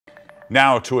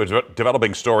Now to a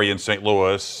developing story in St.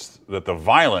 Louis that the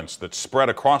violence that spread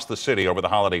across the city over the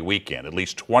holiday weekend. At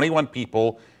least 21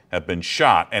 people have been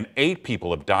shot and 8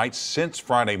 people have died since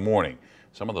Friday morning.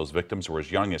 Some of those victims were as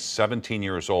young as 17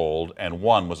 years old, and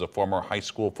one was a former high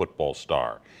school football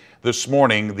star. This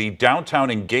morning, the Downtown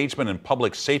Engagement and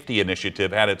Public Safety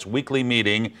Initiative had its weekly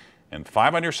meeting, and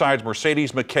 5 on Your Side's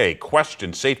Mercedes McKay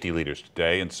questioned safety leaders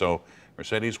today. And so,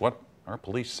 Mercedes, what are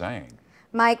police saying?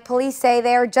 Mike, police say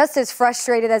they are just as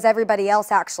frustrated as everybody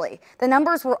else, actually. The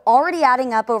numbers were already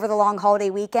adding up over the long holiday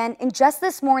weekend, and just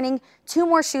this morning, 2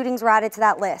 more shootings were added to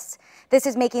that list. This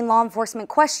is making law enforcement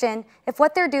question if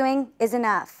what they're doing is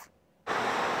enough.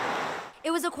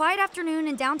 It was a quiet afternoon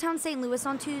in downtown St. Louis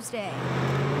on Tuesday.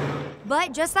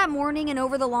 But just that morning and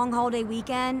over the long holiday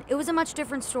weekend, it was a much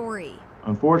different story.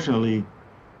 Unfortunately,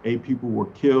 8 people were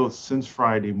killed since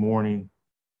Friday morning,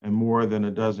 and more than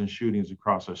a dozen shootings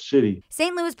across our city.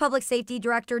 St. Louis Public Safety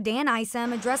Director Dan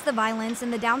Isom addressed the violence in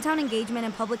the Downtown Engagement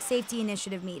and Public Safety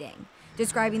Initiative meeting,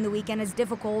 describing the weekend as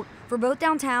difficult for both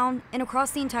downtown and across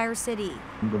the entire city.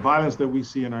 The violence that we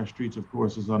see in our streets, of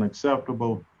course, is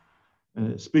unacceptable,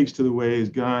 and it speaks to the ways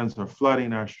guns are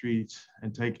flooding our streets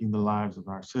and taking the lives of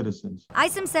our citizens.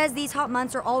 Isom says these hot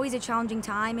months are always a challenging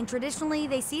time, and traditionally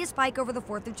they see a spike over the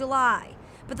 4th of July.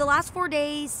 But the last 4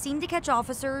 days seem to catch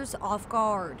officers off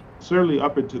guard. Certainly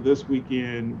up until this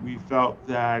weekend, we felt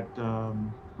that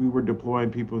we were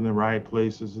deploying people in the right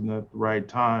places and at the right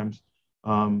times.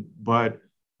 But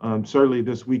certainly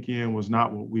this weekend was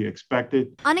not what we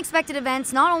expected. Unexpected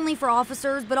events not only for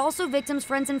officers, but also victims'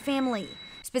 friends and family.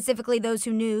 Specifically those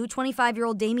who knew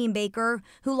 25-year-old Damion Baker,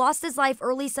 who lost his life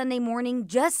early Sunday morning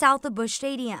just south of Busch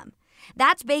Stadium.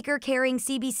 That's Baker carrying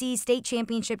CBC's state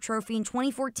championship trophy in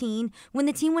 2014 when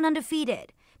the team went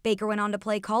undefeated. Baker went on to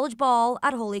play college ball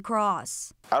at Holy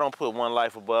Cross. I don't put one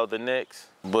life above the next,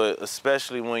 but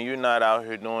especially when you're not out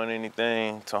here doing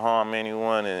anything to harm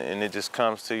anyone and it just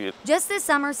comes to you. Just this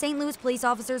summer, St. Louis police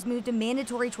officers moved to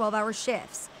mandatory 12-hour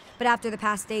shifts. But after the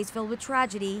past days filled with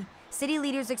tragedy, city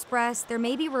leaders expressed there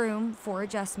may be room for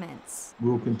adjustments.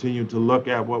 We'll continue to look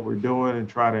at what we're doing and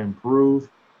try to improve.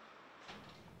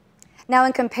 Now,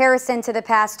 in comparison to the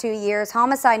past 2 years,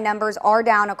 homicide numbers are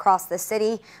down across the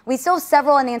city. We still have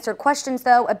several unanswered questions,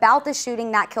 though, about the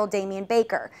shooting that killed Damion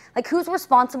Baker. Like who's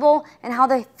responsible and how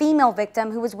the female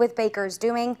victim who was with Baker is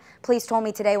doing. Police told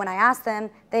me today when I asked them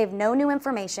they have no new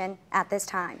information at this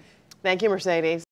time. Thank you, Mercedes.